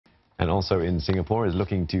And also in Singapore is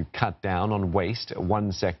looking to cut down on waste.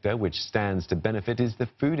 One sector which stands to benefit is the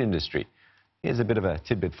food industry. Here's a bit of a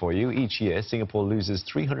tidbit for you. Each year, Singapore loses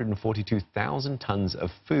 342,000 tons of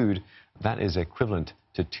food. That is equivalent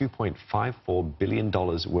to $2.54 billion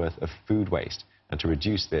worth of food waste. And to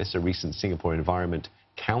reduce this, a recent Singapore Environment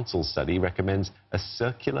Council study recommends a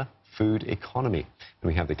circular food economy. And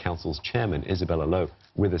we have the council's chairman, Isabella Loh,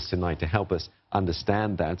 with us tonight to help us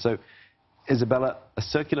understand that. So, Isabella, a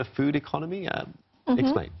circular food economy?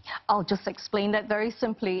 Explain. I'll just explain that very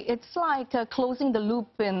simply. It's like closing the loop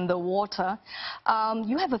in the water.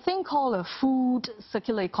 You have a thing called a food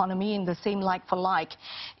circular economy in the same like for like.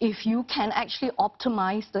 If you can actually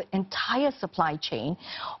optimize the entire supply chain,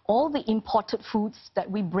 all the imported foods that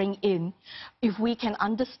we bring in, if we can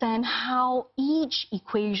understand how each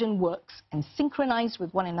equation works and synchronize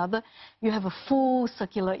with one another, you have a full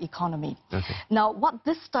circular economy. Okay. Now, what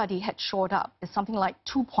this study had showed up is something like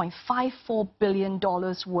 $2.54 billion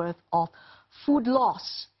worth of food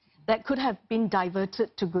loss that could have been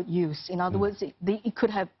diverted to good use. In other words, it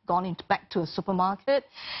could have gone back to a supermarket.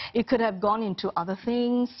 It could have gone into other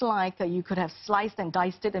things, like you could have sliced and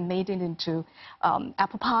diced it and made it into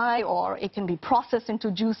apple pie, or it can be processed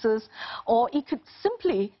into juices, or it could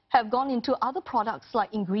simply have gone into other products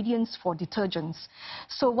like ingredients for detergents.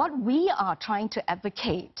 So what we are trying to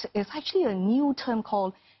advocate is actually a new term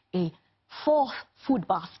called a fourth food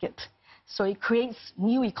basket. So it creates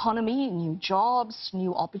new economy, new jobs,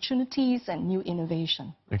 new opportunities, and new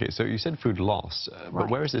innovation. Okay, so you said food loss, but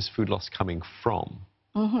where is this food loss coming from?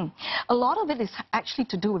 A lot of it is actually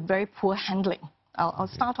to do with very poor handling. I'll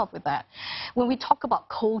start off with that. When we talk about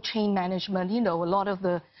cold chain management, you know, a lot of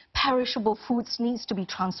the perishable foods needs to be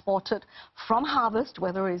transported from harvest,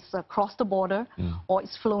 whether it's across the border or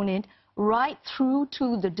it's flown in, right through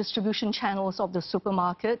to the distribution channels of the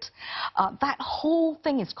supermarket. That whole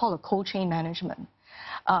thing is called a cold chain management.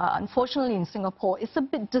 Unfortunately, in Singapore, it's a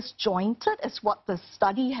bit disjointed as what the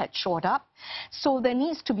study had showed up. So there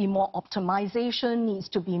needs to be more optimization, needs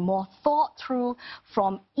to be more thought through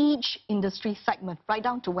from each industry segment, right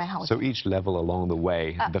down to warehousing. So each level along the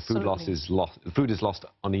way, the food loss is lost. Food is lost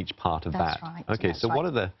on each part of that. That's right. Okay, That's so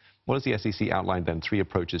right. what does the SEC outline then? 3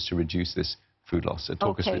 approaches to reduce this food loss. So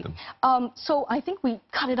talk us through them. So I think we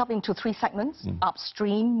cut it up into 3 segments,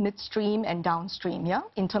 upstream, midstream, and downstream, yeah,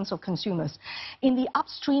 in terms of consumers. In the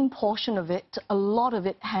upstream portion of it, a lot of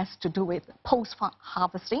it has to do with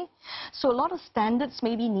post-harvesting. So a lot of standards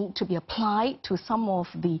maybe need to be applied to some of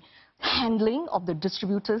the handling of the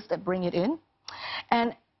distributors that bring it in.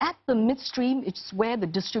 And at the midstream, it's where the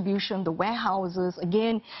distribution, the warehouses,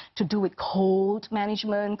 again, to do with cold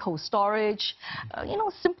management, cold storage, you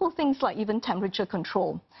know, simple things like even temperature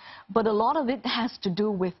control. But a lot of it has to do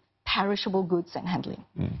with perishable goods and handling.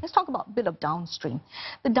 Let's talk about a bit of downstream.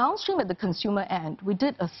 The downstream at the consumer end, we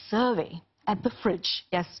did a survey at the fridge.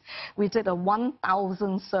 Yes, we did a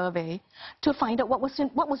 1,000 survey to find out what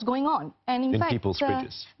was going on. And in fact, people's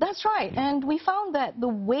fridges. That's right. And we found that the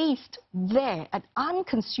waste there, at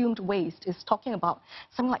unconsumed waste, is talking about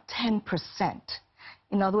something like 10%.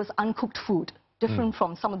 In other words, uncooked food, different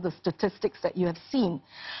from some of the statistics that you have seen.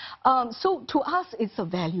 So to us, it's a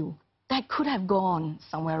value that could have gone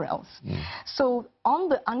somewhere else. So on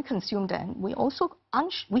the unconsumed end, we also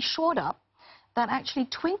we showed up that actually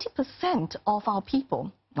 20% of our people,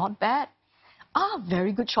 not bad, are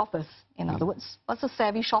very good shoppers. In other words, what's a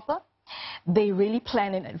savvy shopper? They really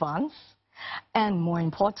plan in advance. And more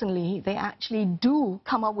importantly, they actually do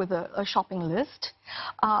come up with a shopping list.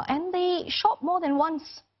 And they shop more than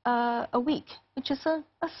once a week, which is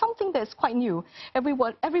something that's quite new.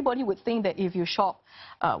 Everybody would think that if you shop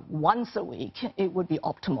once a week, it would be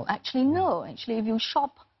optimal. Actually, no. Actually, if you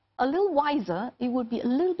shop a little wiser, it would be a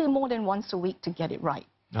little bit more than once a week to get it right.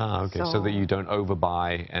 Ah, okay, so that you don't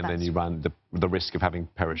overbuy and then you run the risk of having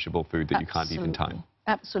perishable food that you can't eat in time.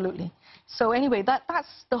 Absolutely. So anyway,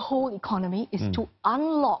 that's the whole economy, is to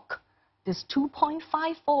unlock this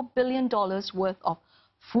 $2.54 billion worth of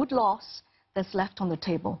food loss that's left on the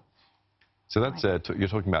table. So that's you're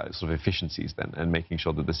talking about sort of efficiencies then, and making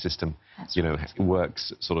sure that the system, you know,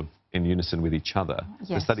 works sort of in unison with each other.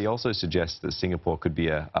 Yes. The study also suggests that Singapore could be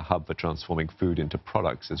a hub for transforming food into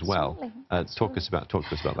products as well. Talk to us about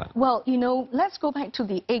that. Well, you know, let's go back to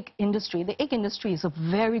the egg industry. The egg industry is a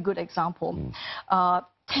very good example.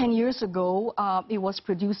 10 years ago, it was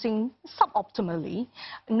producing suboptimally.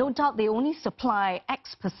 No doubt they only supply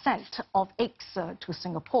X% of eggs to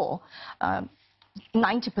Singapore.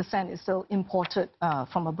 90% is still imported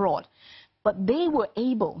from abroad. But they were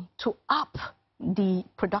able to up the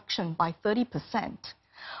production by 30%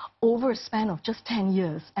 over a span of just 10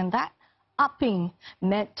 years. And that upping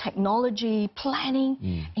technology, planning,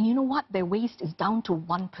 and you know what? Their waste is down to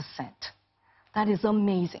 1%. That is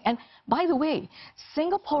amazing. And by the way,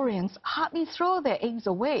 Singaporeans hardly throw their eggs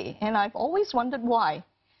away, and I've always wondered why.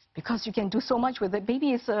 Because you can do so much with it.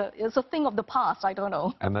 Maybe it's a thing of the past, I don't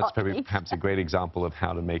know. And that's perhaps a great example of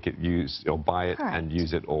how to make it use, or buy it Correct. and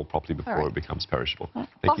use it all properly before it becomes perishable.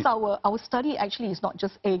 Plus, our study actually is not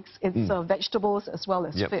just eggs, it's vegetables as well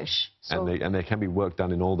as fish. So and there can be work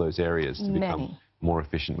done in all those areas to become more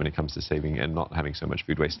efficient when it comes to saving and not having so much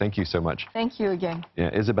food waste. Thank you so much. Thank you again. Yeah,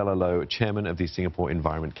 Isabella Loh, Chairman of the Singapore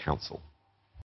Environment Council.